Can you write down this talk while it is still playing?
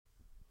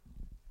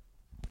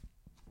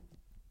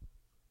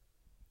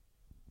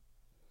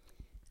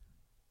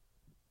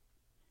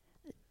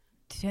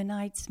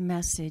Tonight's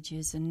message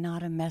is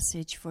not a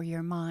message for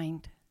your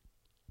mind.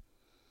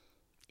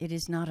 It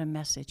is not a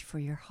message for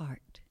your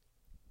heart.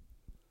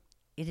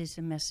 It is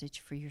a message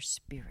for your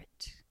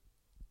spirit.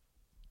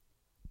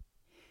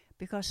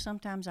 Because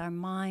sometimes our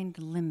mind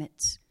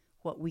limits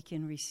what we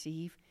can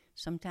receive.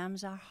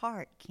 Sometimes our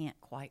heart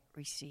can't quite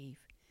receive.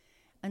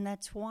 And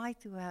that's why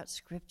throughout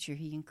Scripture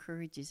he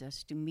encourages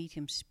us to meet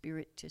him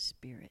spirit to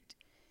spirit,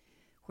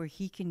 where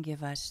he can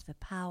give us the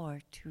power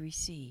to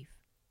receive.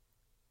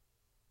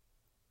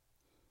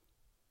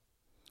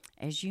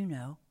 As you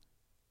know,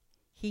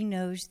 he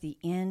knows the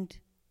end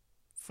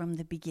from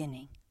the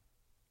beginning.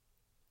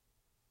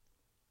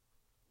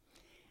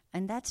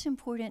 And that's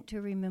important to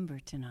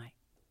remember tonight.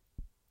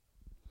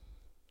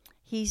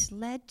 He's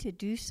led to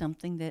do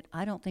something that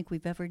I don't think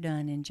we've ever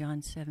done in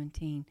John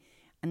 17,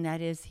 and that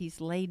is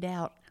he's laid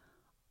out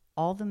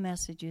all the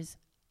messages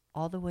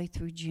all the way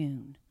through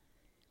June.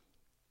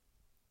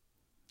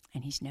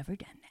 And he's never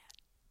done that.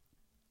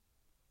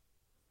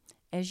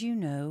 As you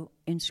know,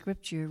 in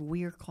Scripture,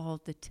 we are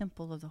called the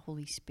temple of the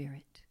Holy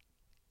Spirit.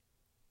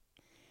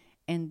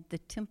 And the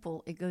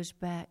temple, it goes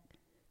back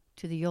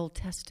to the Old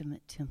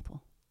Testament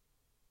temple.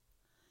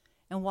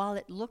 And while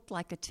it looked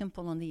like a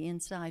temple on the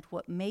inside,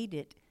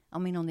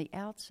 on the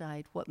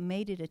outside, what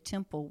made it a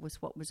temple was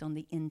what was on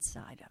the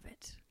inside of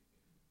it.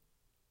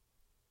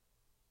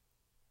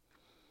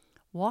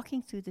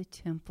 Walking through the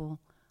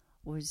temple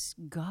was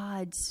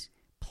God's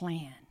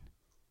plan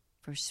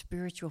for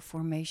spiritual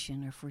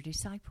formation or for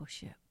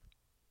discipleship.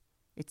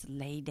 It's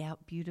laid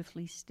out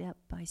beautifully step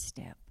by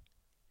step.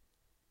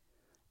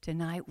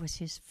 Tonight was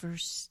his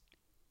first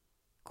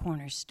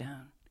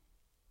cornerstone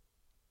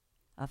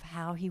of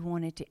how he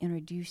wanted to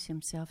introduce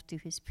himself to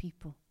his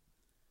people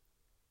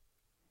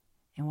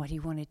and what he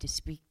wanted to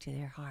speak to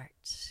their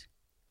hearts.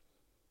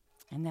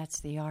 And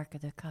that's the Ark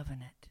of the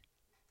Covenant.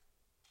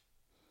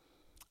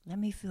 Let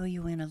me fill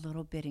you in a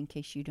little bit in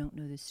case you don't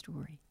know the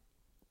story.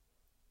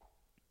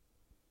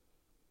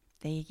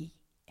 They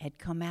had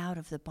come out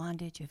of the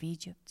bondage of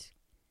Egypt.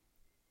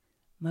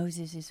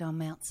 Moses is on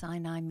Mount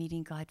Sinai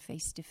meeting God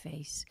face to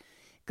face.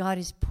 God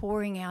is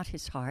pouring out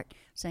his heart,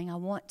 saying, I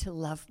want to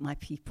love my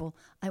people.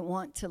 I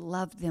want to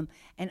love them.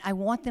 And I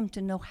want them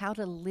to know how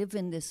to live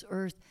in this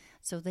earth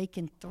so they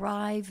can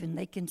thrive and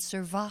they can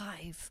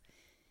survive.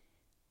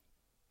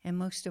 And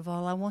most of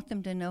all, I want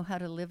them to know how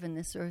to live in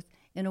this earth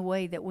in a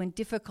way that when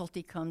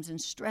difficulty comes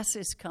and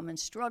stresses come and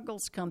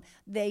struggles come,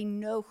 they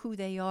know who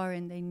they are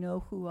and they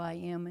know who I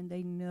am and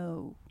they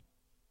know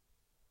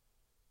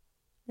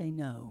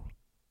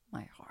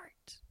my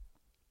heart.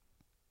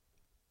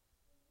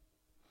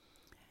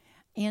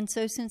 And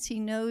so since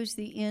he knows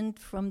the end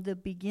from the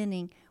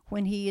beginning,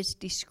 when he is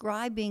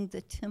describing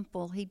the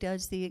temple, he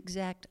does the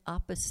exact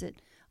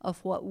opposite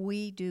of what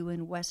we do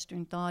in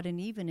Western thought and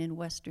even in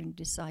Western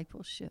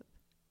discipleship.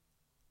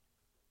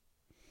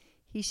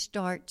 He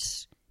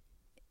starts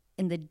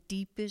in the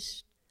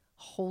deepest,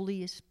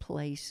 holiest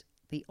place,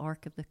 the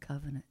Ark of the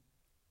Covenant.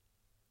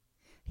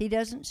 He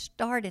doesn't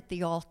start at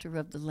the altar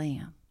of the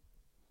Lamb.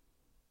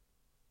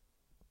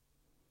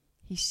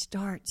 He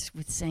starts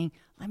with saying,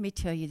 let me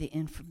tell you the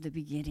end from the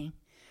beginning.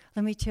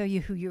 Let me tell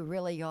you who you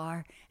really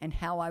are and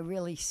how I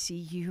really see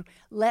you.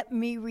 Let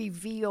me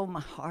reveal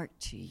my heart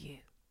to you.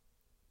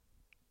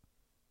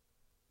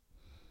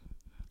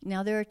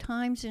 Now, there are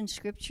times in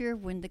Scripture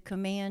when the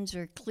commands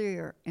are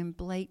clear and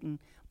blatant,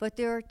 but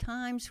there are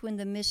times when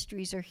the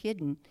mysteries are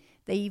hidden.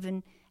 They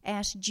even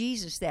asked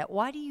Jesus that.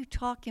 Why do you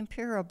talk in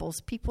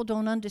parables? People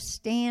don't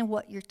understand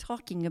what you're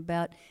talking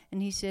about.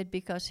 And he said,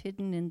 because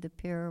hidden in the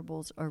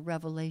parables are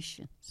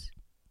revelations.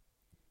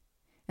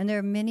 And there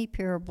are many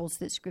parables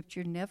that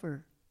Scripture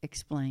never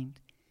explained.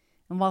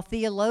 And while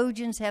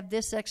theologians have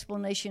this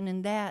explanation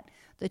and that,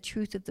 the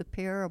truth of the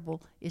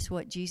parable is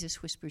what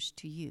Jesus whispers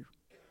to you.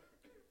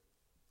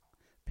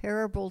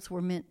 Parables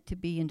were meant to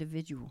be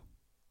individual.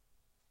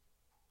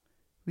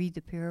 Read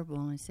the parable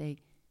and say,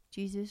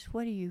 Jesus,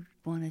 what do you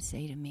want to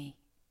say to me?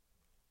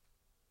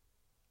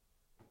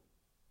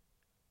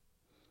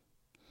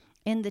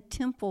 And the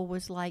temple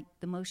was like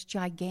the most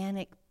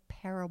gigantic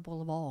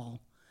parable of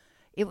all.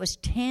 It was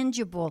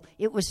tangible.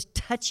 It was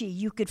touchy.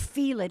 You could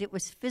feel it. It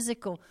was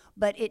physical.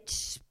 But it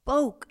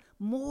spoke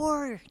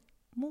more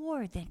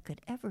than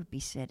could ever be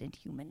said in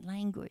human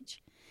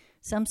language.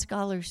 Some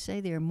scholars say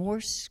there are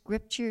more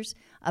scriptures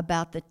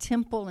about the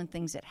temple and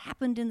things that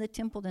happened in the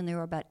temple than there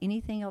are about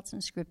anything else in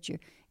Scripture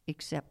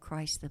except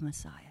Christ the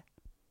Messiah.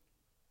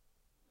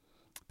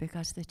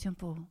 Because the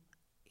temple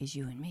is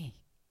you and me.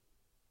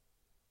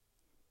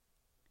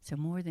 So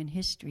more than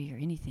history or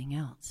anything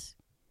else,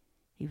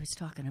 he was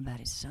talking about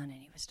his son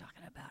and he was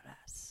talking about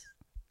us.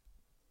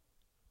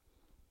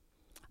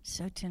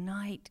 So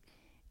tonight,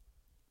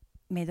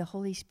 may the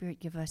Holy Spirit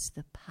give us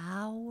the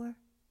power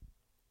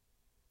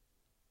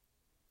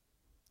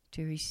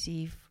to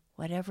receive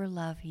whatever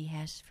love he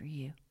has for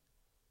you.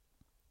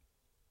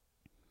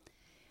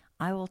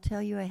 I will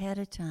tell you ahead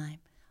of time,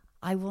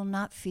 I will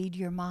not feed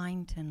your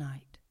mind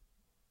tonight.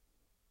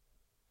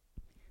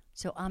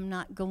 So I'm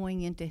not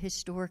going into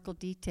historical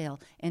detail,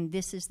 and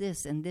this is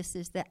this, and this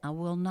is that. I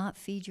will not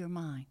feed your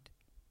mind.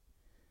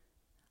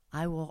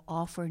 I will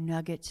offer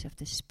nuggets of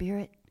the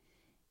Spirit,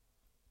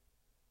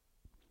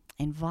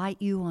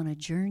 invite you on a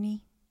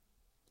journey,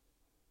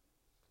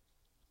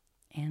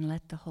 and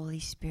let the Holy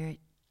Spirit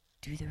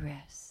do the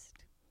rest.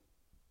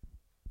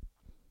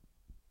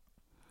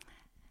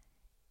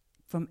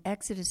 From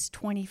Exodus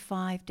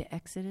 25 to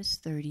Exodus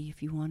 30,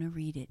 if you want to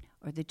read it,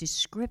 are the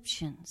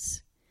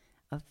descriptions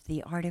of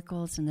the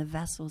articles and the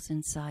vessels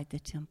inside the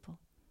temple.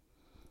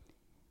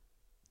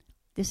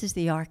 This is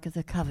the Ark of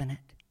the Covenant.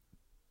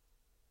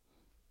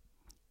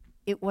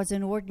 It was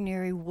an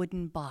ordinary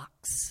wooden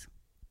box.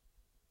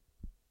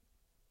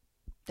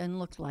 Doesn't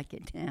look like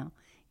it now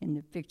in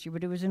the picture,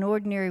 but it was an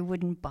ordinary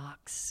wooden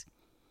box.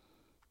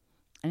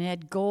 And it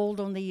had gold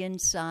on the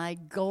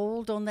inside,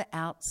 gold on the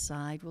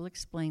outside. We'll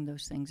explain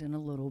those things in a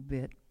little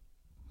bit.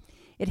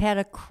 It had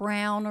a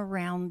crown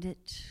around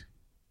it.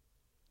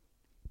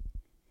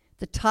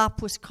 The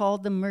top was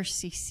called the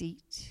mercy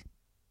seat.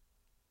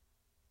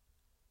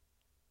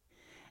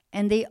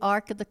 And the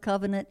Ark of the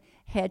Covenant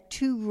had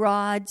 2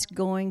 rods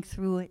going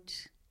through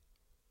it.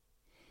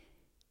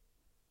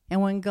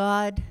 And when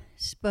God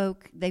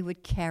spoke, they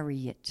would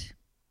carry it.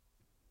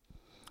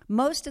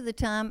 Most of the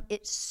time,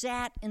 it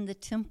sat in the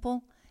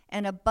temple,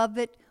 and above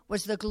it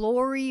was the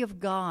glory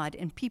of God,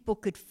 and people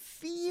could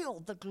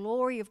feel the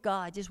glory of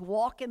God just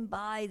walking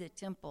by the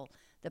temple.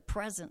 The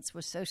presence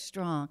was so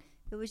strong.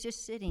 It was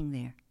just sitting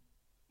there.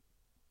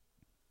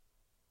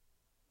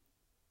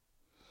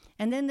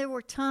 And then there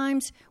were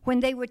times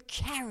when they would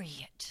carry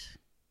it.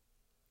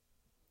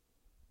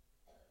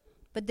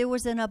 But there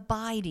was an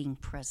abiding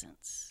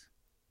presence.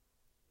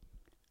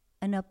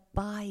 An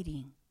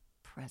abiding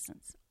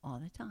presence all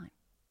the time.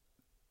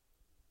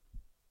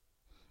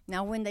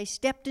 Now, when they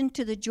stepped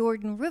into the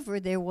Jordan River,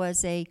 there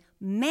was a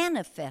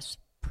manifest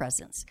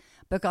presence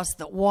because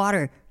the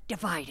water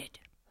divided.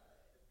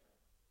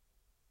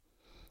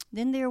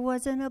 Then there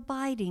was an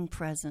abiding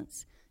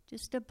presence,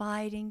 just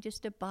abiding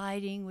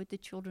with the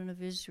children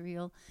of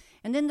Israel.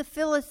 And then the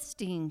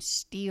Philistines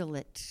steal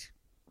it.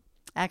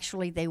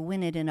 Actually, they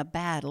win it in a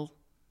battle.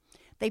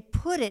 They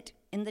put it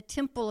in the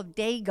temple of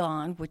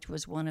Dagon, which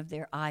was one of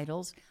their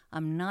idols.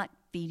 I'm not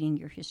feeding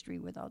your history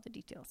with all the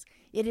details.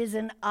 It is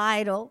an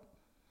idol.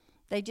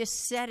 They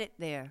just set it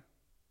there.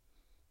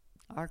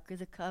 Ark of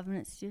the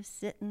Covenant's just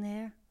sitting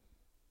there.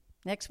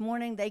 Next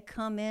morning, they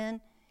come in,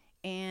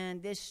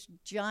 and this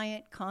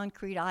giant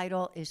concrete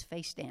idol is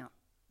face down.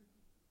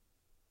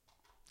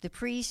 The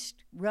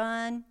priests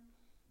run,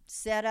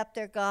 set up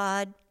their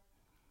god.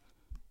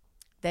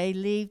 They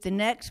leave. The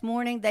next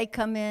morning, they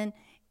come in,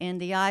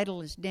 and the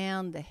idol is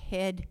down, the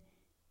head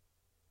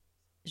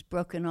is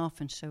broken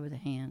off, and so are the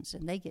hands.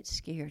 And they get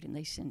scared, and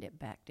they send it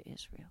back to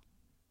Israel.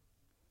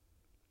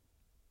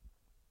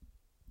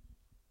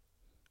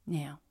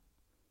 Now,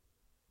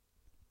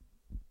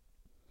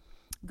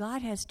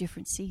 God has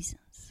different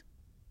seasons.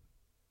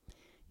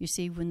 You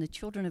see, when the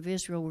children of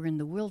Israel were in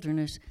the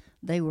wilderness,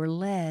 they were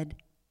led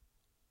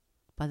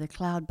by the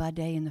cloud by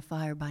day and the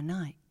fire by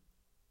night.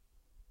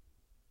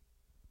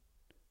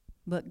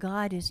 But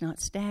God is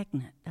not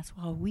stagnant. That's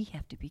why we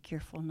have to be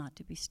careful not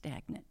to be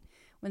stagnant.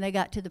 When they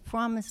got to the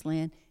promised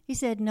land, he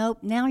said, nope,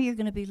 now you're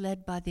going to be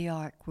led by the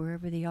ark.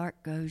 Wherever the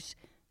ark goes,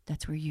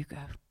 that's where you go.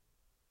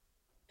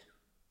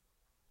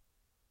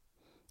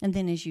 And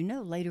then, as you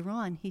know, later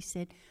on, he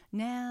said,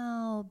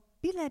 now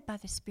be led by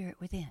the Spirit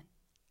within.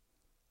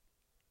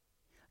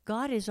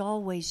 God is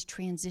always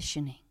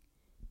transitioning.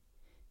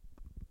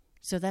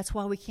 So that's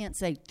why we can't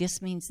say,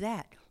 this means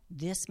that,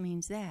 this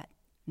means that.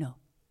 No.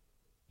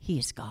 He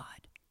is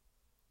God,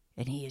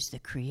 and he is the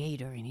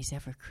creator, and he's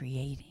ever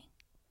creating.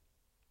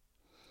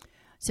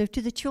 So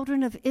to the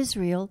children of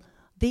Israel,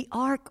 the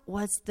ark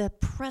was the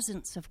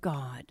presence of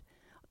God,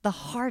 the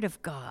heart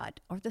of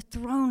God, or the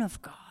throne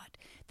of God.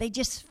 They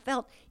just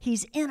felt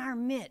he's in our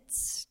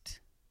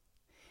midst.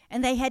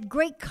 And they had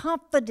great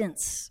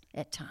confidence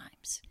at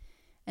times.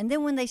 And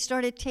then when they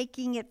started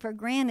taking it for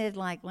granted,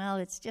 like, well,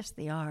 it's just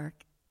the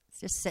ark. It's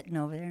just sitting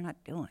over there,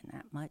 not doing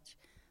that much.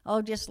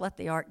 Oh, just let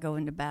the ark go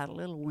into battle.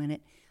 It'll win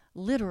it.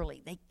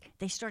 Literally,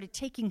 they started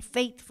taking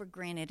faith for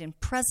granted and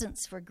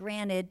presence for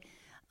granted.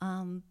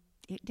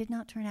 It did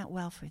not turn out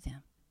well for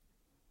them.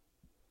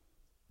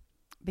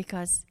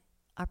 Because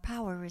our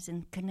power is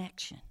in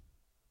connection.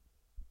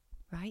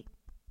 Right?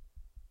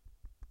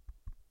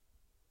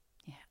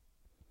 Yeah.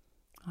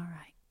 All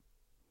right.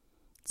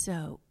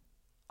 So,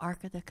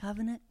 Ark of the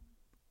Covenant,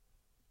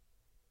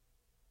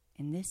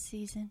 in this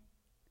season,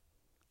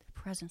 the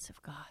presence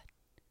of God,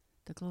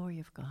 the glory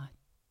of God.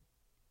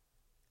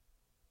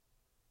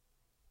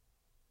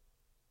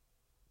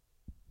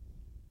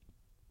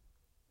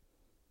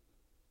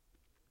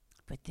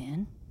 But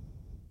then,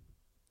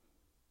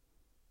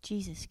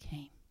 Jesus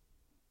came,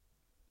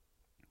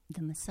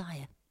 the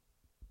Messiah.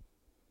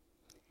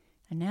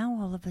 And now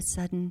all of a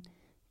sudden,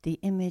 the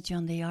image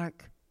on the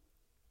ark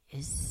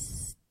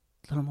is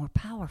a little more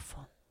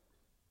powerful.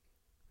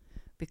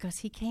 Because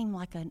he came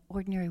like an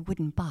ordinary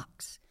wooden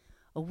box.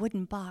 A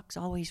wooden box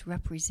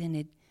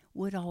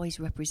wood always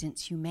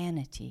represents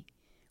humanity.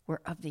 We're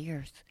of the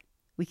earth.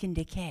 We can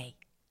decay.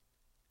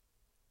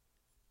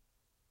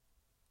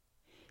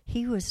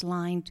 He was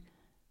lined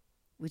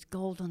with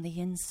gold on the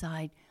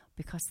inside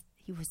because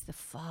he was the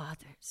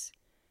Father's.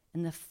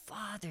 And the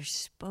Father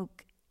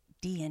spoke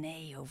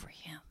DNA over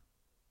him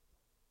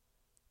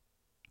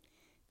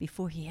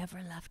before he ever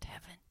left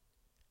heaven.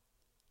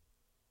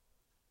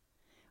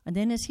 And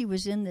then as he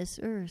was in this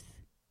earth,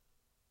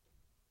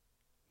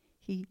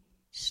 he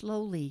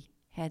slowly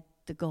had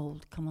the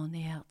gold come on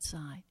the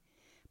outside.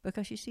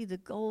 Because you see, the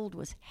gold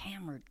was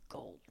hammered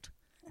gold,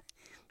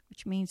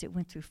 which means it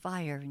went through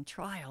fire and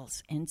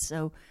trials. And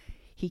so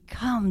he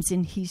comes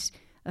and he's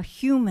a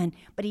human,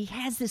 but he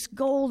has this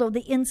gold on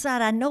the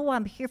inside. I know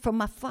I'm here for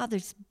my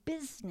Father's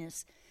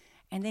business.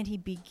 And then he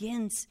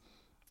begins,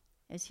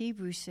 as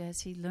Hebrews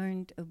says, he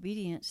learned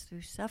obedience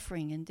through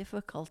suffering and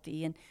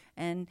difficulty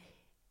and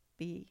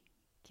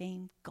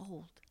became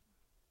gold.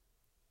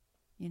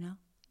 You know,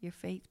 your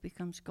faith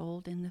becomes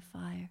gold in the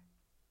fire.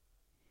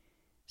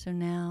 So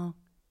now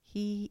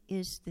he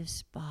is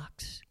this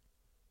box.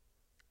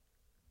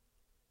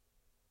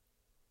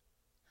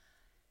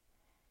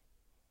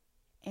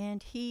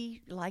 And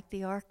he, like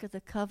the Ark of the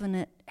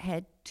Covenant,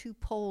 had two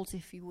poles,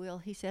 if you will.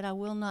 He said, I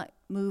will not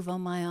move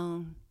on my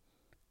own.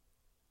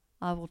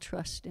 I will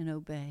trust and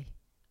obey.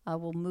 I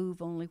will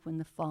move only when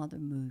the Father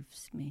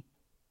moves me.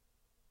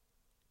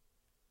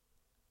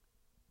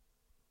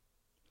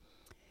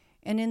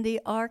 And in the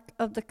Ark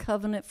of the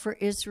Covenant for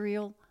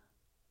Israel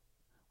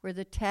were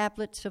the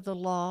tablets of the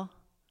law,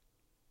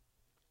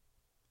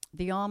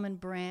 the almond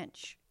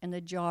branch, and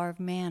the jar of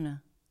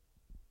manna.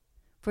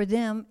 For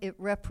them, it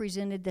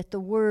represented that the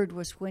Word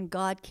was when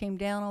God came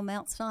down on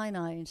Mount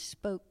Sinai and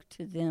spoke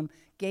to them,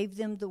 gave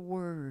them the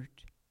Word.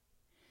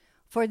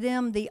 For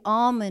them, the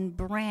almond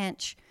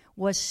branch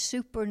was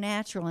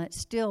supernatural, and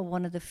it's still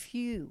one of the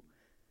few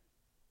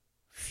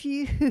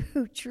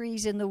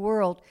trees in the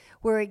world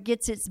where it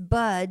gets its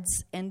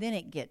buds and then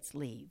it gets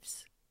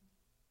leaves.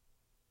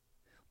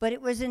 But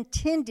it was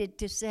intended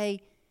to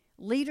say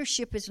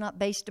leadership is not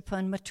based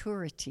upon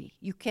maturity.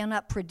 You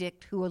cannot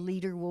predict who a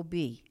leader will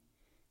be.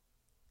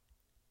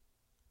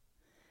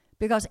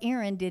 Because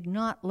Aaron did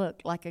not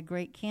look like a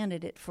great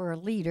candidate for a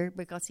leader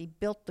because he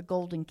built the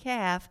golden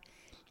calf,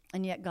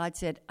 and yet God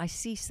said, I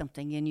see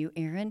something in you,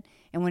 Aaron.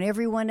 And when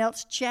everyone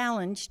else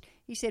challenged,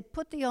 he said,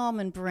 put the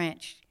almond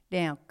branch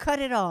down, cut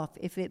it off.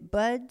 If it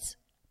buds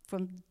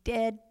from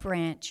dead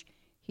branch,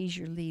 he's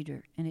your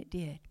leader. And it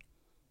did.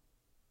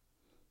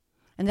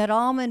 And that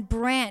almond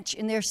branch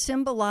in there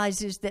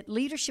symbolizes that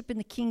leadership in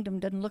the kingdom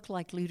doesn't look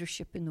like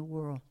leadership in the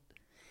world.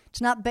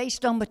 It's not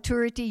based on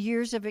maturity,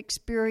 years of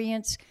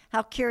experience,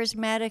 how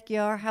charismatic you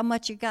are, how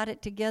much you got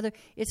it together.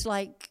 It's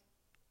like,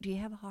 do you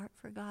have a heart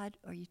for God?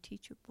 Are you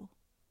teachable?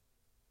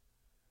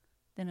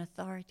 Then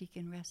authority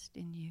can rest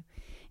in you.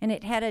 And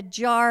it had a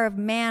jar of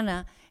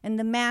manna, and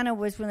the manna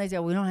was when they said,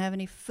 we don't have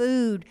any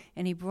food.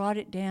 And he brought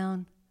it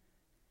down,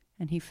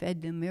 and he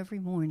fed them every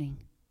morning.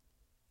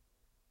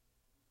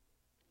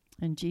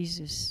 And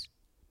Jesus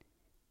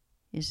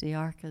is the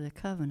Ark of the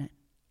Covenant.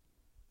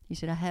 He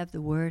said, I have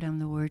the Word, I'm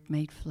the Word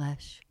made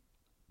flesh.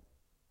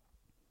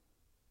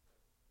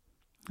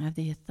 I have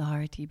the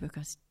authority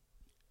because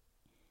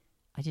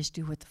I just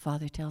do what the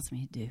Father tells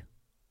me to do.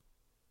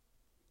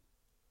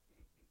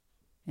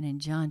 And in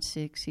John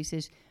 6, he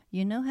says,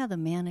 you know how the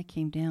manna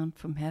came down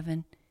from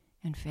heaven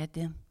and fed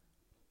them?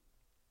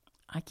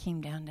 I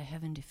came down to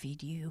heaven to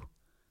feed you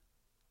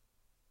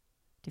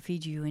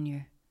in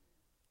your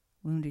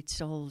wounded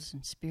souls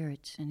and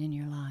spirits and in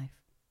your life.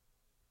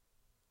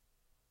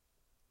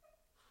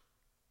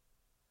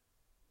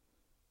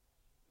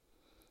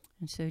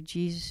 And so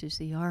Jesus is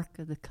the Ark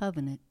of the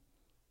Covenant.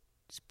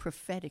 It's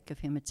prophetic of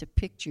him. It's a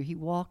picture. He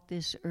walked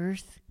this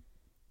earth.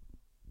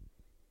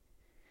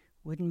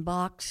 Wooden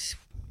box,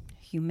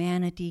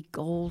 humanity,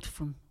 gold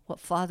from what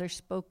Father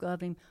spoke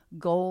of him.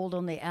 Gold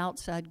on the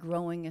outside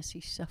growing as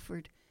he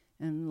suffered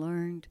and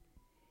learned.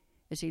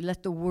 As he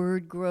let the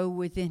Word grow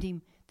within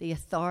him, the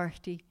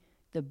authority,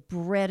 the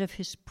bread of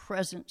his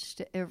presence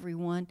to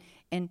everyone.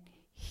 And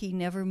he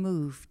never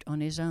moved on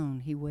his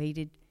own. He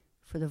waited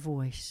for the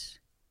voice.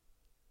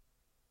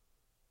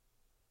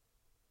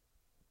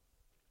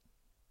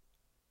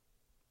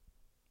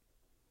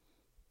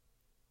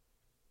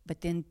 But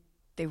then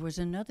there was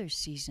another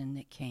season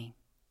that came.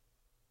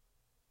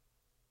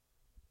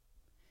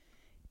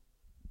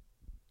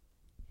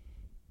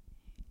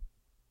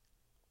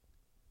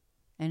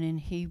 And in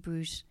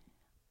Hebrews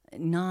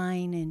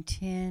 9 and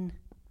 10,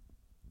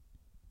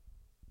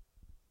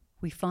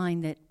 we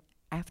find that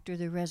after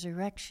the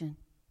resurrection,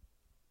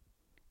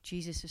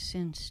 Jesus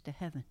ascends to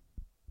heaven.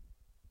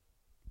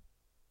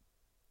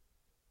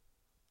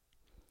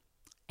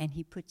 And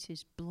he puts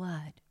his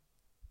blood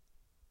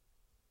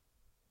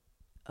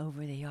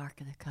over the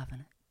Ark of the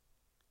Covenant.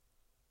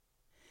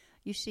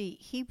 You see,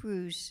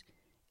 Hebrews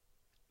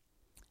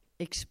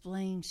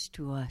explains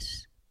to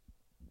us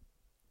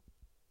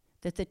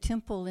that the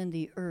temple in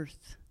the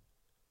earth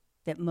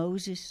that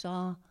Moses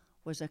saw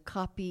was a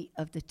copy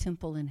of the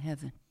temple in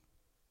heaven.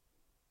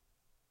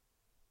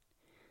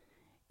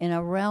 In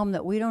a realm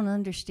that we don't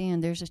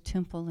understand, there's a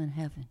temple in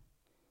heaven.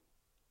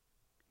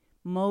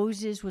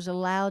 Moses was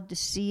allowed to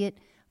see it.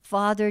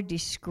 Father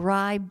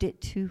described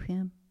it to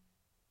him.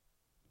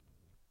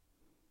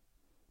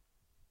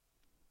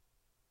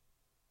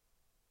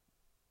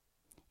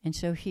 And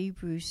so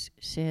Hebrews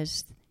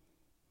says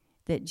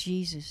that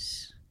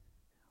Jesus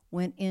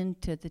went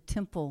into the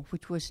temple,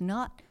 which was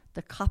not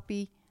the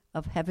copy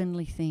of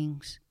heavenly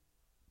things,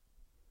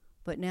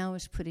 but now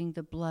is putting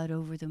the blood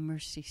over the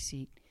mercy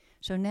seat.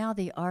 So now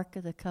the Ark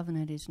of the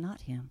Covenant is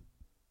not him.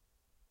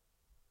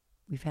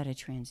 We've had a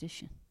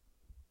transition.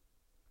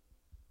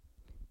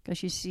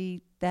 Because you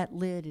see, that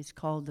lid is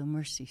called the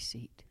mercy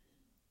seat.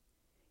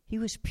 He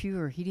was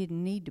pure. He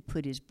didn't need to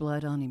put his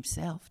blood on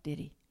himself, did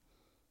he?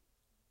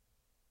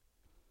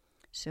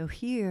 So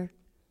here,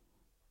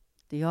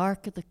 the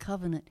Ark of the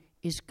Covenant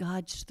is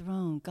God's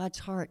throne, God's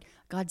heart,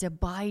 God's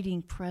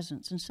abiding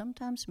presence, and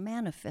sometimes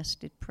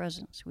manifested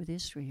presence with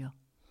Israel.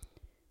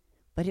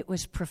 But it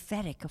was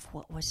prophetic of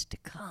what was to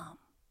come.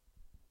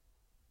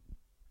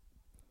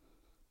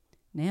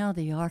 Now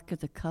the Ark of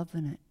the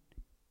Covenant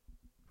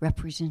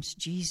represents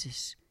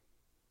Jesus,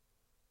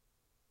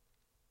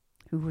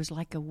 who was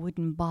like a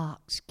wooden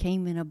box,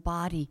 came in a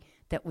body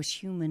that was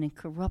human and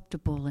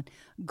corruptible, and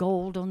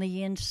gold on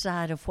the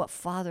inside of what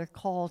Father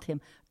called him,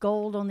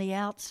 gold on the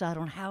outside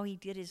on how he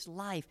did his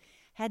life,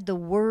 had the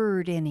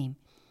Word in him,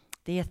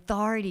 the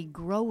authority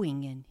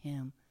growing in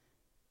him.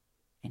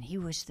 And he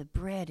was the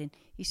bread. And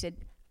he said,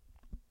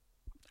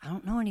 I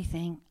don't know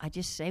anything. I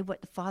just say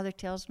what the Father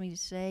tells me to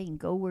say and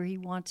go where he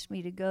wants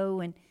me to go.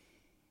 And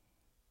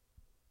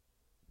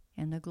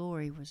the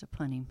glory was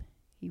upon him.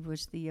 He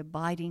was the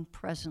abiding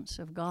presence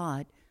of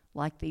God,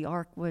 like the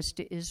ark was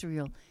to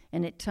Israel.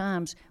 And at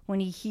times, when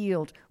he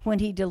healed, when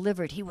he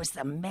delivered, he was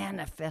the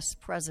manifest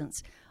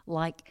presence,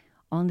 like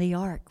on the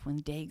ark when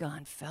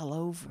Dagon fell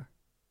over.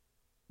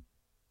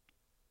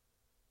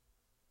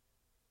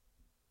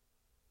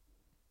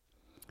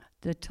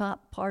 The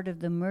top part of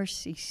the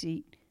mercy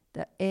seat,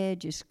 the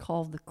edge, is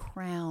called the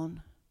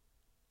crown.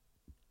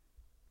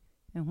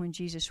 And when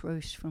Jesus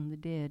rose from the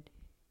dead,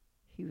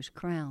 he was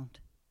crowned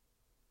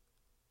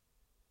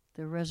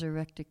the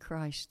resurrected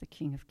Christ, the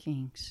King of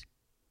Kings.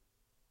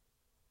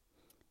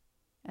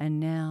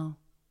 And now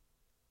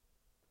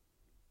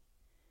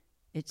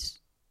it's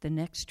the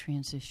next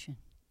transition.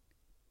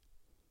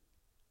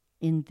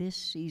 In this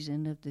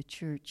season of the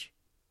church,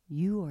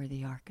 you are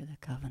the Ark of the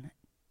Covenant.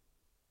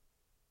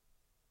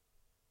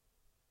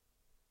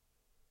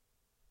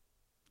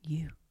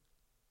 You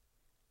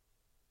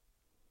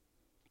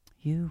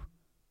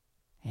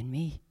and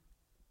me.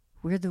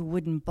 We're the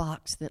wooden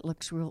box that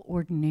looks real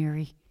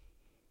ordinary.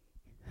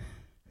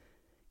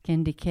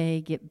 Can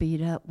decay, get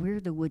beat up. We're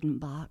the wooden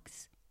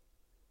box.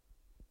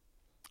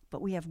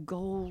 But we have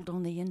gold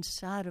on the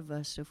inside of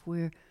us of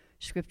where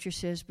Scripture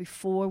says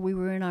before we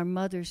were in our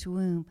mother's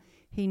womb,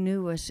 he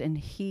knew us and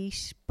he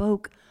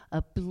spoke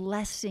a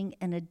blessing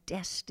and a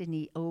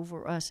destiny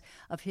over us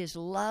of his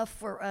love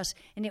for us.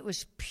 And it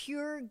was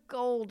pure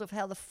gold of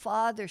how the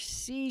Father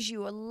sees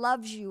you and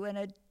loves you and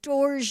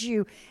adores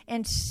you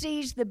and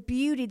sees the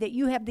beauty that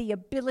you have the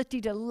ability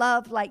to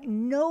love like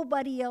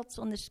nobody else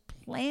on this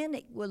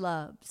planet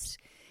loves.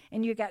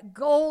 And you got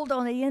gold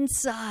on the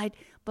inside,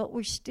 but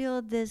we're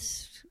still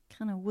this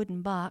kind of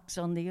wooden box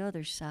on the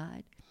other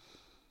side.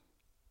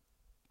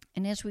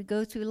 And as we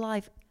go through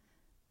life,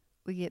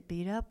 we get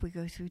beat up, we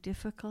go through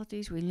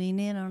difficulties, we lean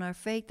in on our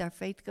faith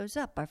goes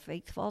up, our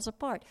faith falls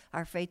apart,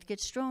 our faith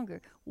gets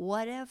stronger.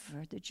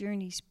 Whatever the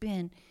journey's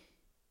been,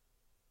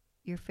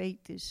 your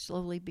faith is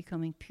slowly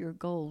becoming pure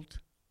gold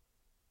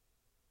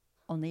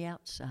on the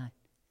outside.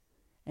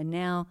 And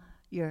now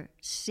you're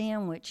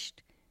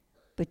sandwiched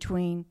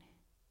between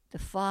the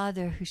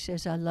Father who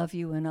says, I love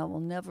you and I will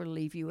never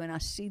leave you, and I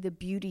see the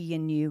beauty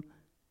in you,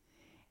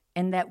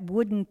 and that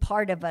wooden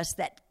part of us,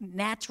 that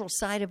natural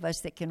side of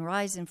us that can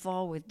rise and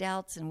fall with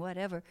doubts and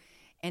whatever.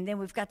 And then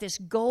we've got this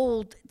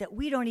gold that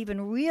we don't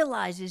even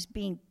realize is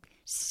being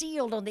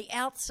sealed on the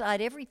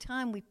outside every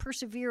time we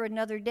persevere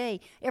another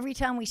day, every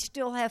time we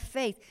still have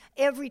faith,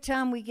 every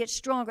time we get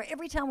stronger,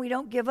 every time we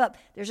don't give up.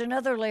 There's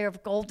another layer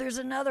of gold, there's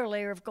another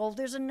layer of gold,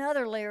 there's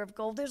another layer of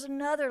gold, there's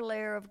another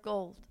layer of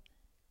gold.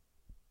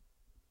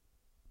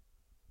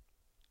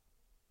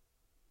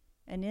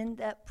 And in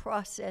that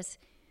process,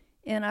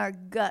 in our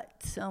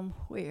gut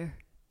somewhere,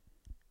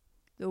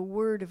 the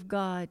Word of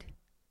God,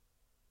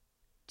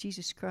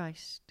 Jesus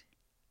Christ,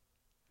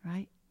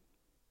 right?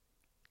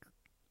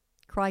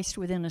 Christ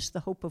within us,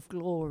 the hope of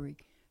glory.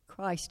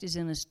 Christ is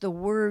in us. The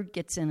Word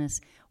gets in us.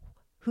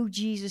 who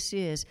Jesus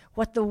is,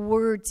 what the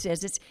Word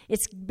says.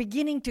 It's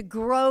beginning to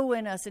grow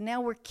in us, and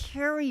now we're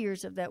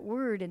carriers of that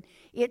Word, and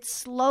it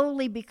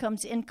slowly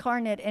becomes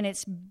incarnate, and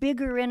it's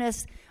bigger in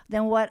us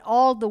than what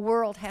all the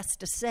world has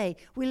to say.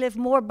 We live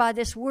more by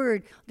this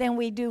Word than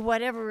we do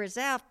whatever is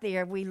out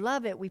there. We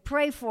love it, we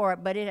pray for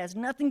it, but it has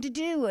nothing to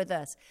do with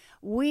us.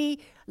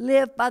 We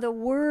live by the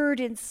Word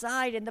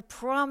inside and the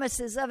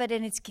promises of it,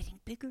 and it's getting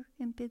bigger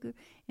and bigger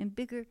and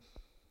bigger,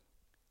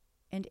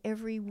 and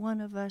every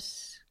one of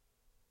us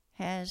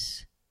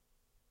has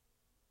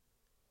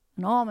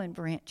an almond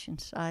branch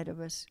inside of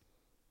us.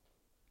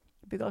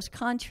 Because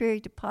contrary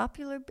to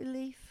popular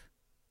belief,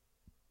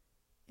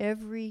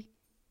 every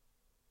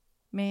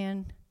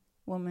man,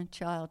 woman,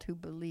 child who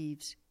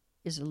believes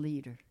is a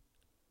leader.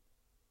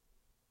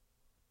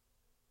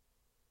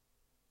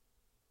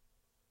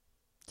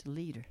 It's a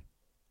leader.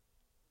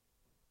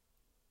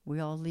 We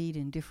all lead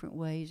in different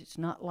ways. It's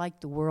not like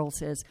the world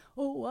says,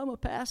 oh, I'm a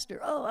pastor.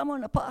 Oh, I'm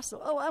an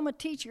apostle. Oh, I'm a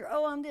teacher.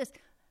 Oh, I'm this.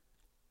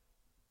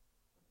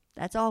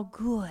 That's all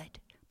good,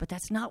 but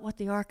that's not what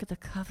the Ark of the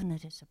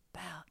Covenant is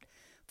about.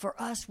 For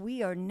us,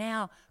 we are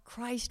now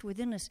Christ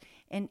within us,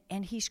 and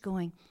He's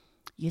going,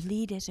 you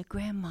lead as a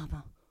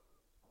grandmama.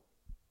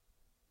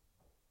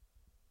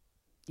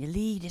 You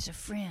lead as a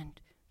friend.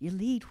 You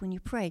lead when you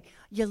pray.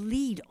 You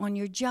lead on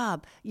your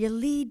job. You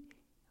lead.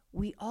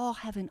 We all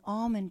have an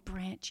almond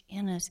branch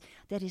in us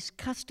that is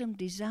custom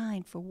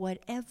designed for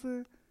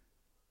whatever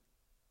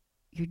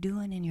you're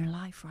doing in your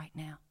life right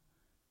now.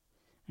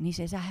 And He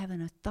says, I have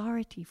an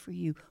authority for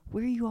you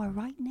where you are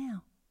right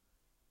now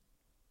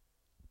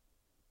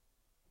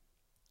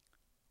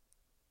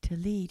to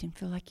lead and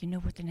feel like you know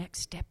what the next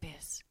step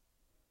is.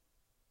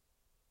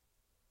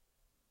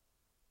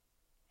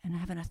 And I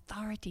have an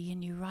authority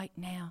in you right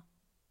now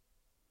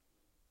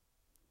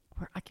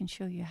where I can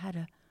show you how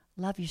to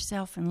love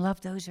yourself and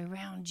love those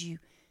around you.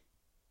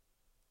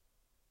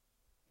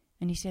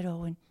 And He said,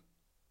 oh, and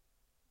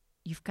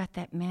you've got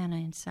that manna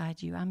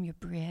inside you. I'm your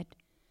bread.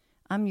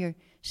 I'm your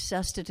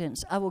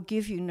sustenance. I will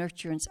give you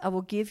nurturance. I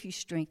will give you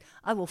strength.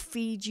 I will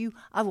feed you.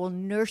 I will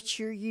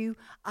nurture you.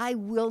 I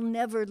will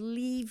never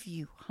leave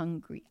you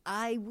hungry.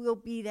 I will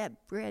be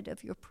that bread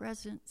of your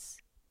presence.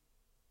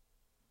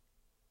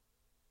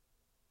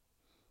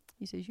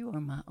 He says, you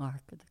are my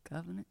Ark of the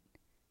Covenant.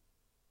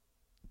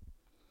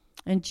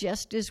 And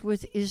just as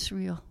with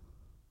Israel,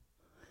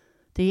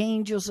 the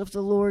angels of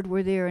the Lord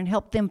were there and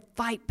helped them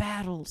fight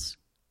battles.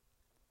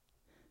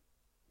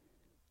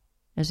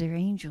 As their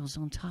angels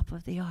on top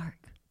of the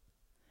ark.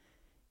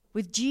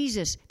 With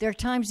Jesus, there are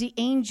times the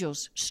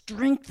angels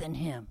strengthen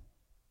Him.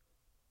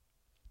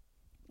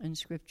 And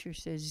Scripture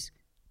says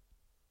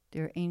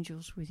there are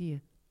angels with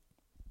you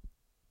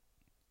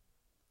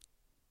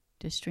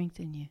to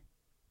strengthen you,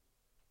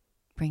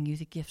 bring you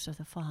the gifts of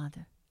the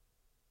Father.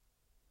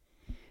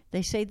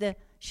 They say the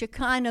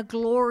Shekinah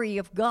glory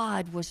of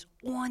God was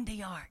on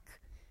the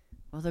ark.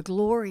 Well, the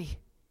glory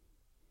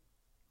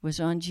was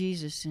on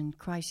Jesus, and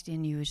Christ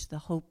in you is the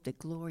hope that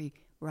glory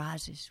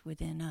rises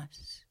within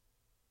us.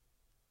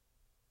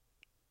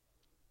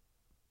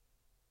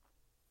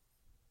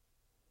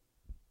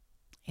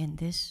 In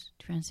this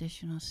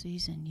transitional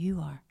season, you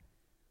are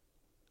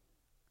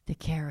the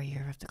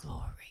carrier of the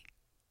glory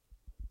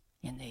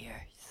in the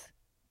earth.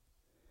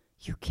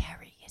 You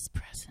carry His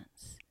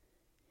presence.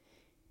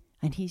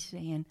 And He's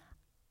saying,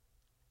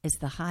 as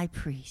the high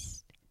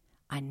priest,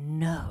 I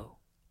know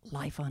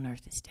life on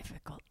earth is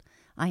difficult.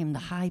 I am the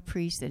high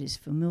priest that is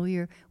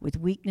familiar with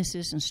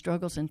weaknesses and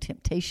struggles and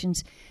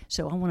temptations.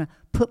 So I want to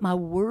put my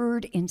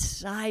word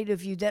inside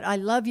of you that I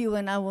love you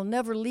and I will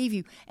never leave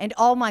you. And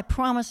all my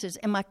promises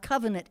and my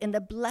covenant and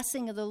the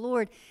blessing of the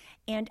Lord.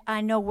 And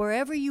I know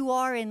wherever you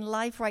are in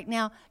life right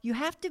now, you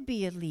have to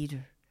be a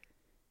leader.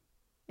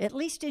 At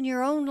least in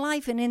your own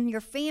life and in your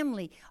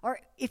family,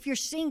 or if you're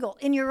single,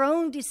 in your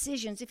own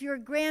decisions, if you're a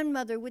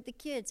grandmother with the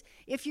kids,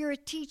 if you're a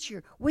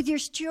teacher with your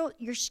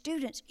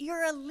students,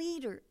 you're a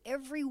leader.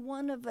 Every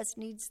one of us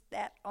needs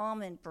that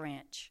almond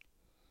branch.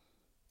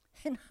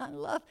 And I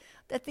love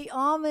that the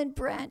almond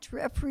branch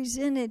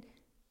represented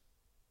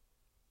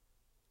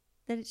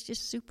that it's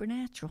just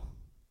supernatural.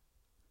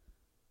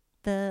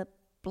 The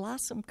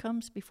blossom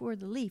comes before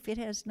the leaf. It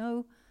has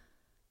no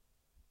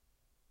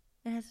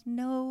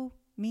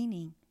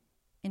meaning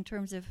in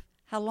terms of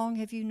how long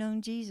have you known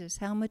Jesus?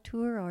 How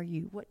mature are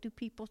you? What do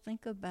people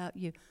think about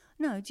you?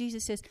 No,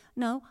 Jesus says,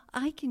 no,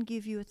 I can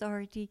give you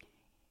authority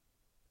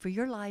for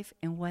your life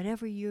and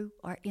whatever you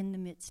are in the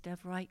midst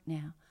of right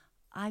now.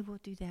 I will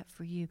do that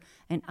for you,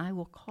 and I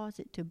will cause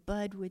it to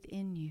bud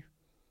within you.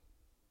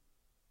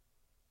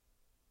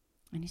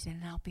 And He said,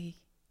 and I'll be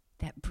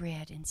that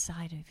bread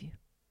inside of you.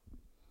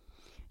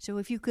 So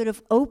if you could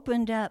have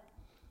opened up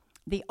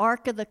the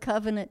Ark of the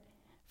Covenant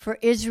for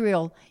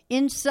Israel,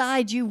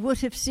 inside you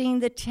would have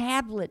seen the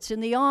tablets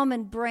and the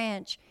almond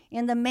branch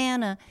and the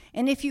manna.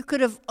 And if you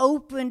could have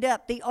opened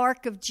up the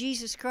ark of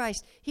Jesus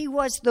Christ, He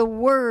was the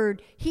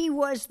Word, He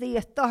was the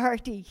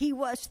authority, He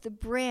was the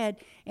bread.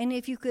 And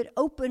if you could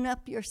open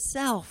up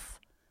yourself,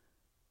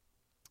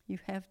 you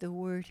have the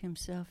Word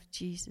Himself,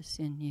 Jesus,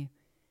 in you.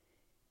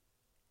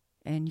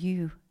 And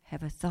you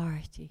have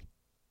authority.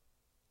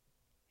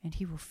 And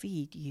he will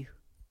feed you.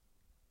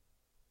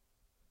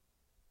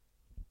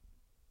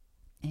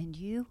 And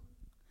you,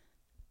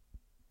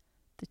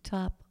 the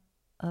top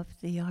of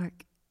the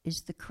ark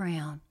is the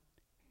crown.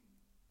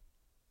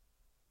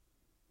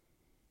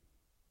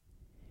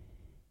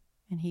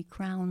 And he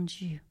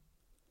crowns you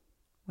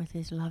with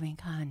his loving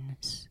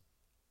kindness.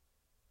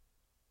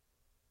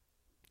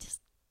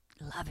 Just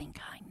loving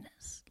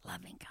kindness,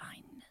 loving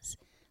kindness,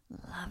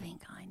 loving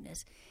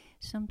kindness.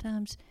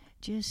 Sometimes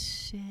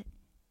just sit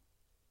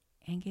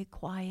and get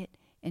quiet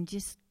and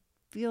just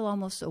feel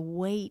almost a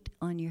weight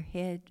on your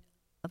head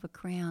of a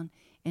crown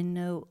and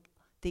know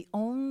the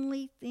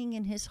only thing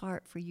in his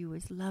heart for you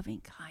is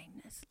loving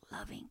kindness,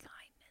 loving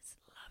kindness,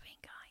 loving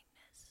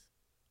kindness.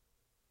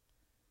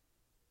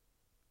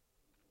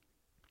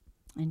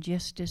 And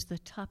just as the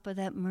top of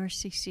that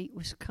mercy seat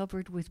was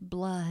covered with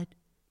blood,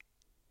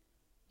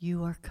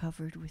 you are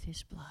covered with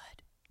his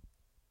blood.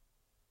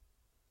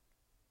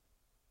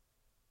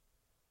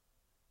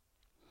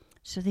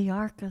 So the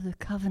Ark of the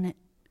Covenant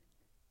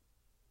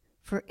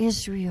for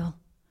Israel,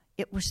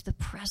 it was the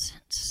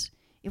presence.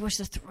 It was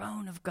the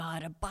throne of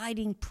God,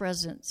 abiding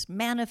presence,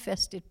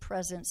 manifested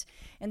presence.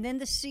 And then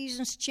the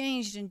seasons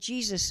changed and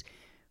Jesus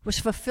was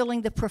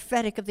fulfilling the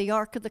prophetic of the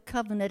Ark of the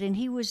Covenant, and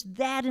he was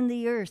that in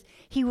the earth.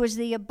 He was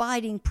the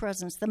abiding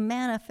presence, the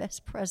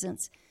manifest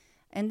presence.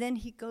 And then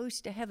he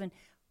goes to heaven,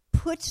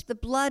 puts the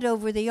blood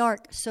over the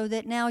ark so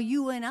that now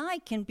you and I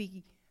can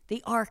be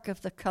the Ark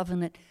of the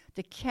Covenant,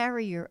 the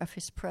carrier of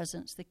his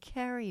presence, the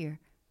carrier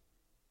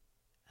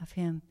of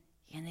him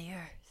in the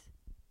earth.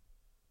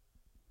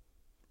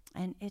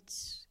 And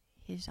it's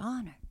his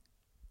honor.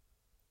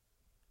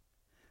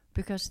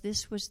 Because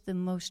this was the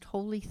most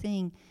holy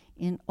thing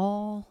in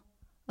all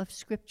of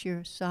Scripture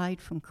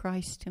aside from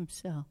Christ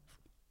himself.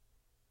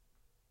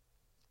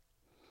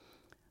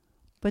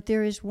 But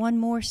there is one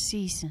more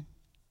season.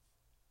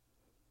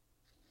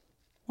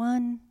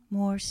 One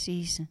more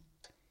season.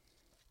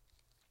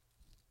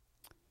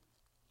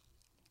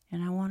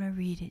 And I want to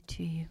read it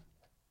to you.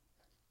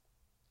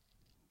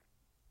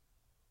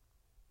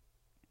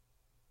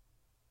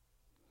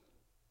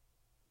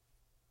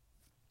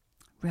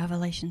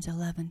 Revelations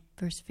 11,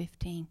 verse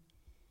 15.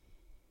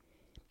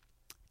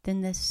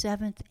 Then the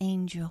seventh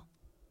angel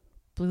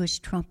blew his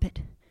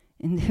trumpet,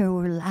 and there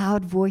were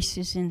loud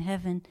voices in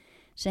heaven,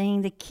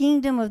 saying, "The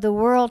kingdom of the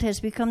world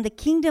has become the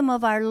kingdom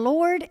of our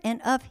Lord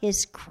and of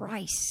his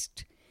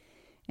Christ,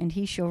 and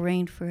he shall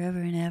reign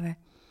forever and ever."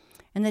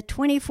 And the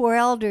 24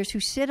 elders who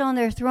sit on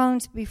their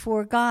thrones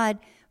before God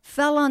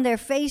fell on their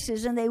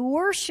faces, and they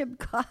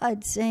worshiped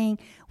God, saying,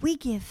 "We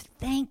give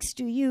thanks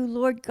to you,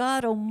 Lord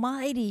God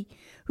Almighty,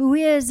 who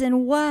is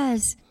and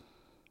was.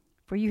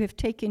 For you have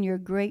taken your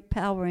great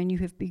power, and you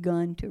have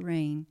begun to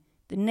reign.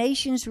 The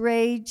nations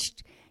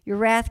raged, your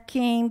wrath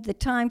came, the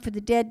time for the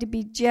dead to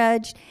be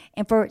judged,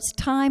 and for it's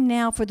time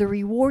now for the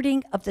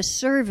rewarding of the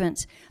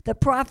servants, the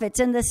prophets,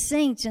 and the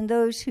saints, and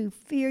those who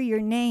fear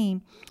your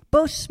name,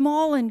 both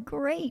small and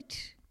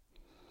great.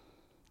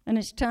 And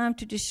it's time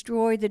to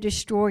destroy the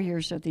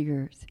destroyers of the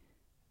earth."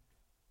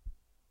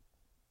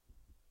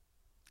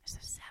 It's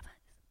the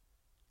seventh.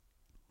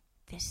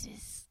 This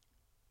is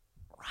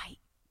right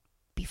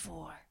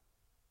before.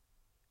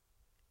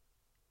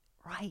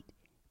 Right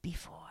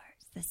before.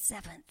 It's the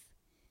seventh.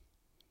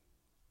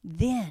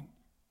 Then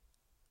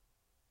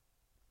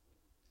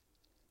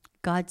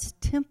God's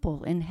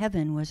temple in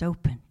heaven was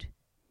opened,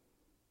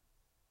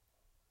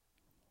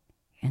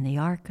 and the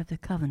Ark of the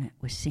Covenant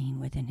was seen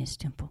within his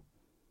temple.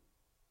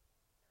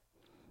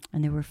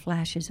 And there were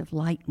flashes of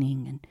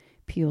lightning and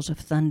peals of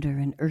thunder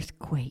and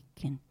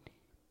earthquake and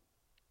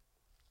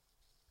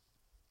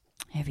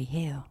heavy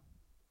hail.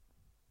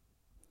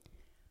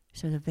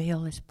 So the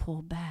veil is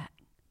pulled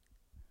back.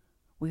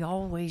 We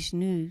always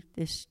knew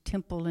this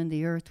temple in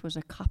the earth was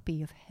a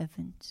copy of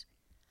heaven's.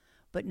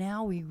 But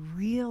now we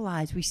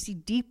realize, we see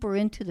deeper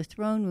into the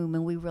throne room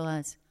and we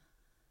realize,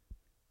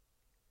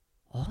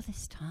 all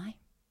this time,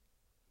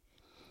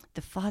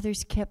 the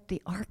fathers kept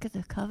the Ark of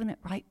the Covenant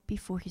right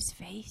before his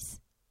face.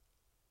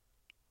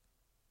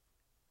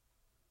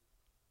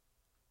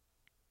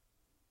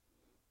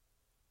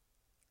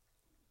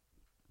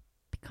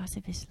 Because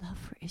of his love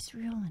for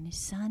Israel and his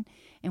son.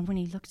 And when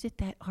he looks at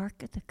that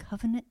Ark of the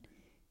Covenant,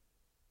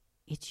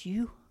 it's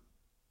you.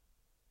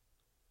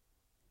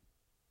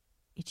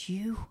 It's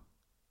you.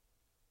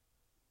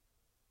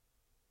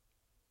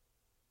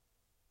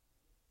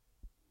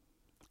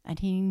 And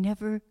he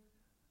never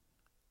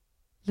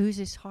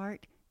loses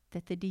heart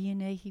that the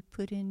DNA he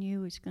put in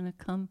you is going to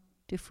come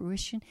to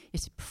fruition.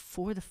 It's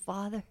before the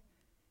Father.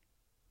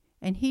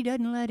 And he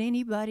doesn't let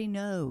anybody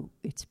know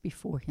it's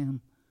before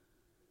him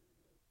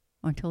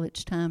until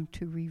it's time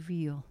to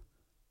reveal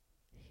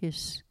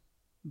his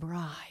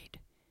bride.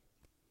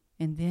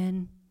 And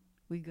then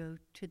we go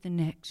to the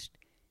next.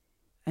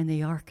 And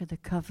the Ark of the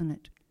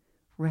Covenant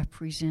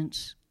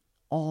represents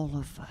all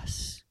of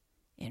us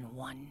in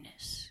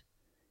oneness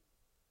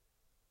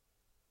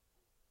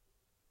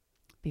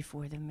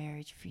before the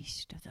marriage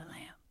feast of the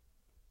Lamb.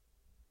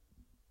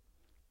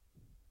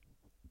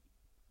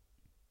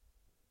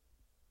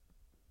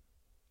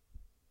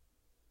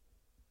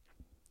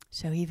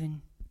 So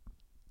even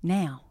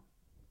now,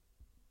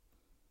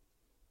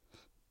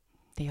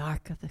 the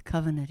Ark of the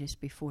Covenant is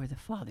before the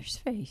Father's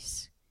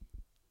face.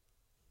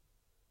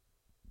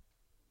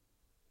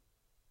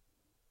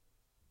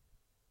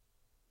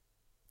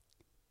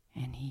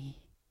 And He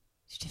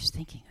is just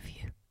thinking of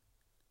you.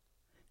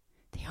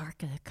 The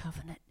Ark of the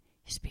Covenant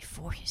is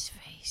before His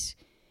face.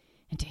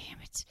 And to Him,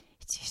 it's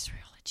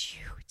Israel, it's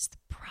you, it's the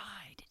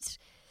bride.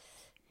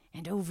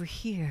 And over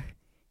here,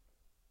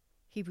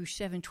 Hebrews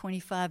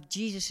 7:25,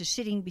 Jesus is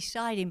sitting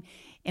beside Him,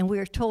 and we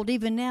are told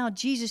even now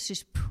Jesus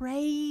is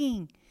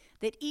praying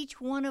that each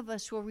one of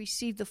us will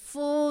receive the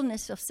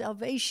fullness of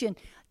salvation,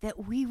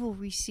 that we will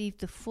receive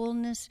the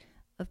fullness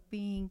of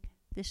being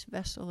this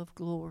vessel of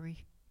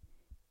glory.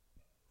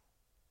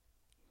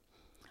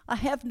 I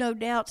have no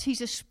doubts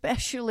He's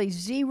especially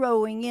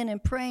zeroing in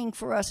and praying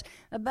for us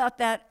about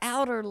that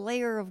outer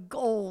layer of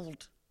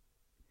gold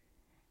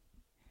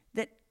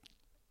that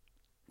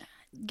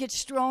gets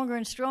stronger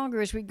and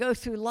stronger as we go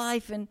through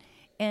life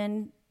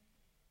and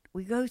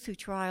we go through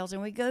trials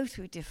and we go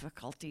through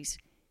difficulties.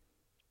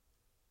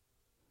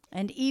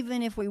 And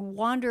even if we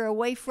wander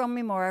away from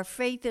Him or our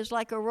faith is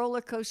like a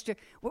roller coaster,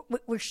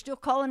 we're still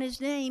calling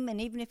His name. And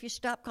even if you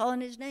stop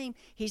calling His name,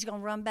 He's going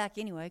to run back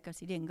anyway because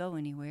He didn't go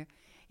anywhere.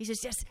 He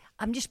says, yes,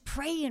 I'm just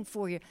praying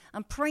for you.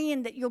 I'm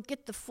praying that you'll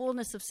get the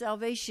fullness of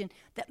salvation,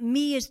 that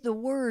me as the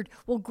Word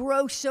will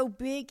grow so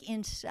big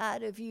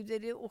inside of you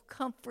that it will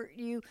comfort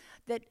you,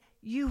 that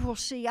you will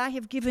see I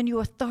have given you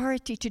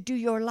authority to do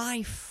your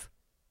life.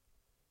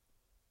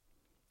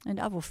 And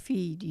I will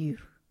feed you.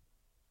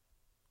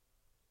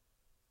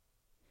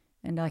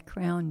 And I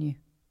crown you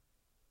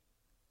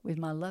with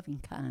my loving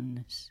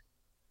kindness.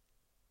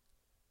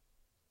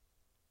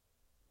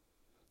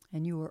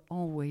 And you are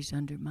always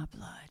under my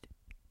blood.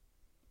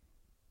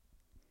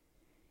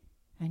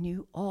 And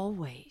you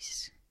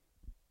always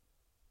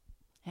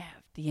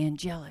have the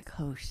angelic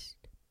host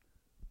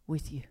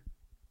with you.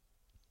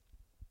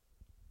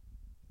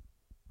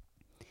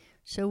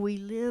 So we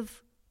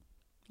live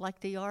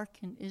like the ark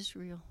in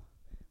Israel.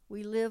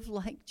 We live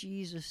like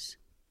Jesus.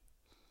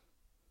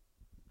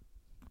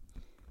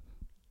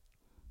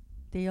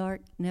 The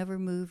ark never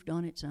moved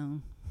on its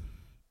own.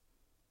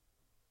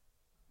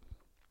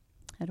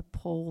 Had a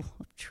pole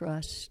of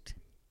trust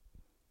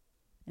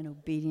and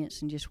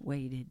obedience and just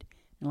waited.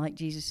 And like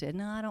Jesus said,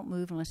 no, I don't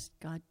move unless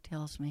God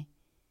tells me.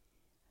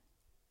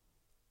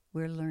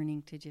 We're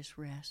learning to just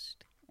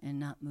rest and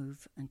not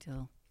move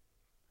until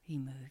He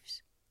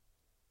moves.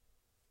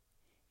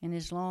 And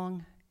as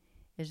long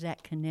as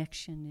that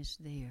connection is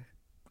there,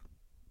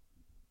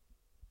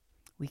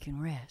 we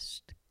can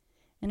rest.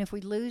 And if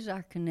we lose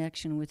our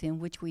connection with Him,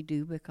 which we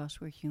do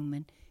because we're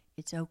human,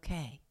 it's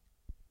okay.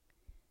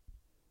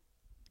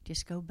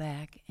 Just go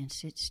back and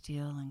sit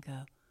still and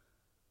go,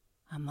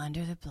 I'm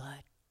under the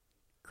blood.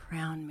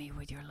 Crown me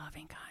with your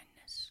loving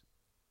kindness.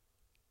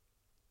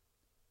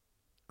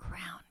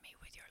 Crown me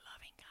with your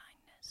loving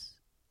kindness.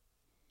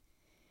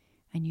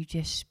 And you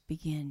just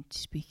begin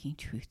speaking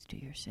truth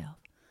to yourself.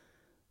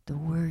 The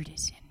Word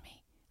is in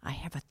me. I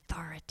have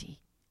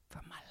authority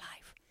for my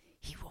life.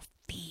 He will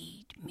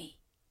feed me.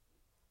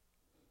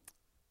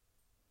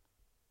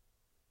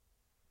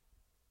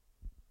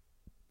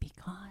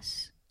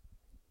 Because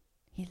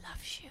He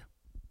loves you.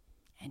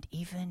 And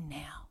even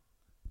now,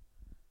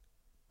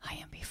 I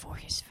am before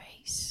His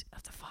face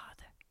of the Father.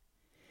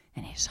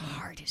 And His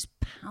heart is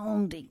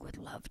pounding with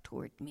love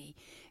toward me.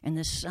 And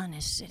the Son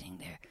is sitting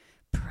there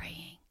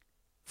praying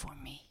for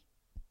me.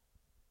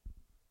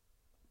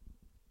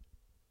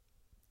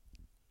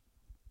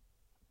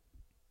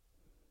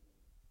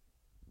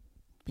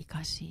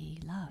 Because He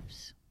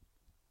loves.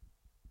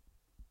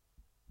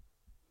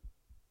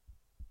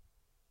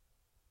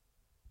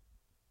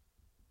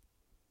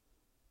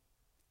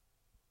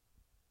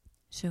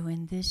 So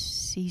in this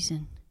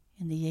season,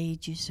 in the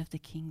ages of the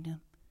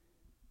kingdom,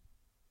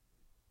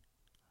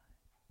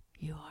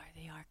 you are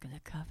the Ark of the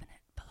Covenant,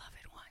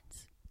 beloved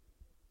ones,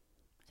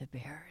 the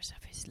bearers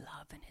of His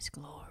love and His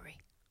glory.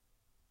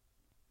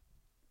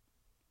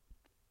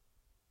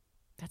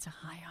 That's a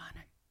high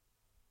honor.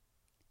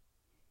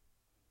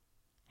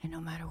 And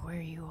no matter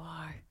where you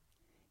are,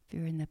 if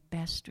you're in the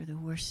best or the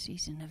worst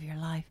season of your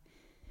life,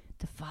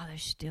 the Father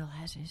still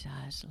has His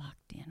eyes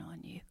locked in on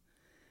you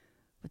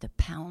with a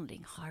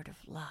pounding heart of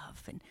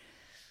love and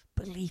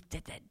belief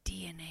that that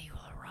DNA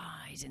will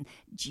arise, and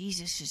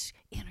Jesus is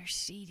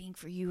interceding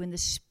for you, and the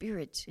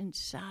Spirit's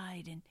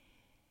inside,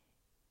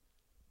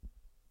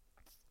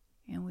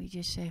 and we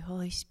just say,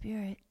 Holy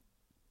Spirit,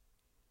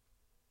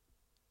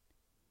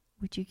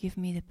 would you give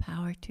me the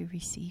power to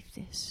receive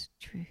this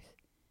truth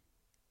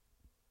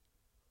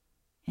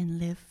and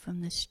live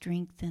from the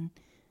strength and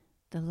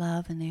the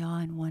love and the awe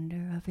and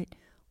wonder of it?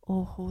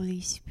 Oh, Holy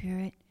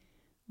Spirit,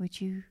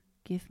 would you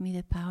give me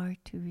the power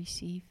to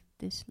receive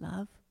this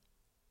love?